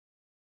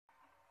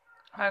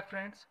Hi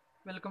friends,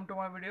 welcome to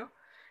my video.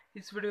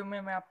 इस video में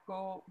मैं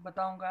आपको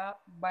बताऊंगा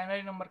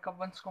बाइनरी नंबर का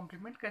वंस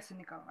कॉम्प्लीमेंट कैसे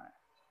निकालना है।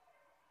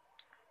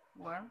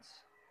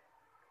 वंस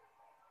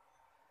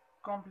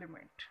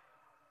कॉम्प्लीमेंट,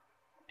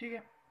 ठीक है।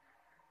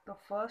 तो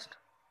first,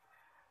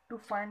 to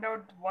find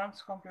out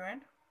once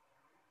complement,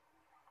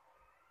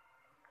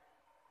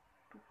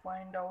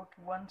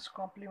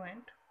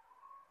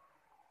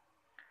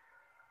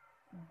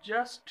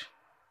 just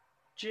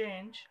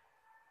change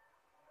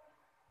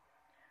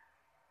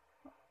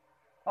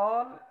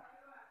all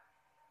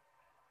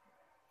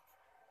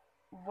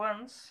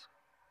ones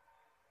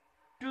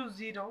to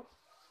 0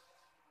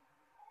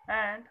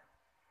 and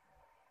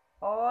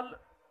all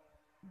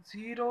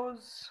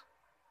zeros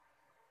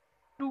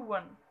to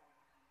 1,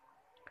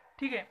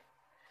 ठीक है।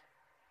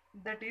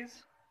 That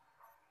is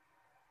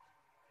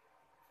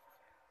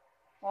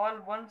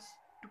all ones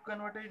to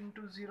converted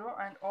into 0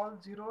 and all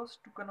zeros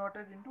to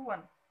converted into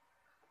 1,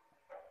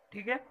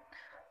 ठीक है।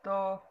 तो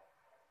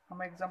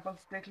हम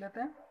एग्जांपल्स देख लेते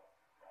हैं।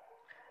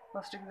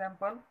 First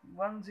example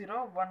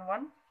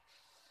 1011,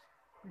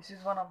 this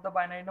is one of the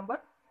binary number.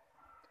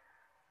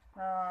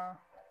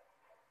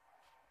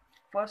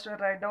 First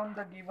write down the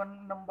given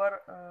number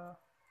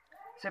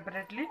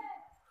separately,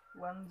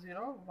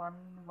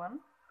 1011,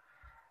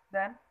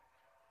 then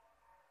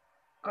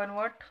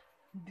convert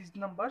these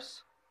numbers.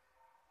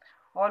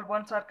 All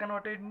ones are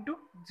converted into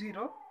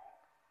 0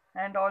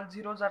 and all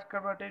zeros are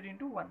converted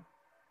into 1.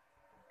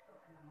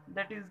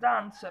 That is the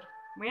answer,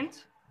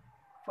 means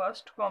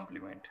first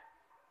complement,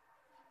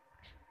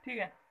 ठीक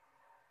है।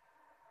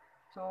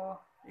 सो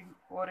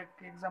और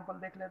एक example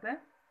देख लेते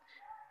हैं।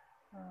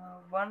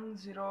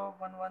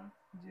 1011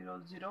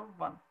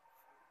 001,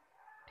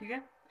 ठीक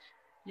है।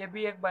 ये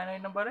भी एक बाइनरी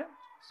नंबर है।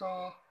 सो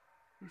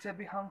इसे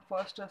भी हम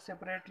फर्स्ट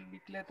सेपरेटली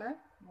लिख लेते हैं,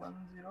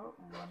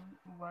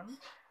 1011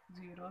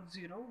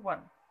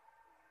 001।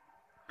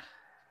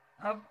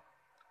 अब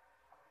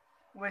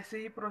वैसे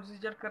ही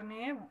प्रोसीजर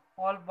करनी है।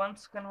 All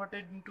once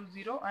converted into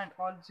 0 and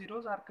all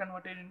zeros are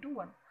converted into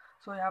 1।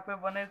 सो यहाँ पे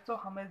 1 है तो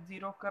हमें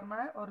 0 करना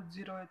है और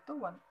 0 है तो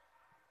 1।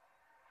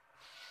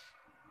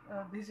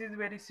 This is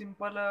very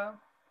simple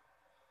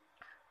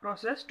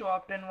process to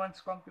obtain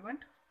once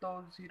complement.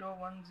 तो 0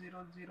 1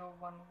 0 0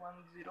 1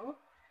 1 0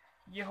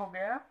 ये हो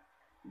गया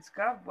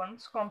इसका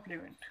वंस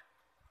कॉम्प्लीमेंट,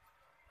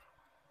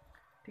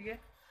 ठीक है।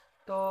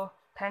 तो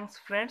thanks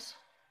friends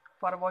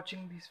for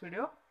watching this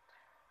video.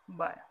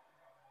 Bye.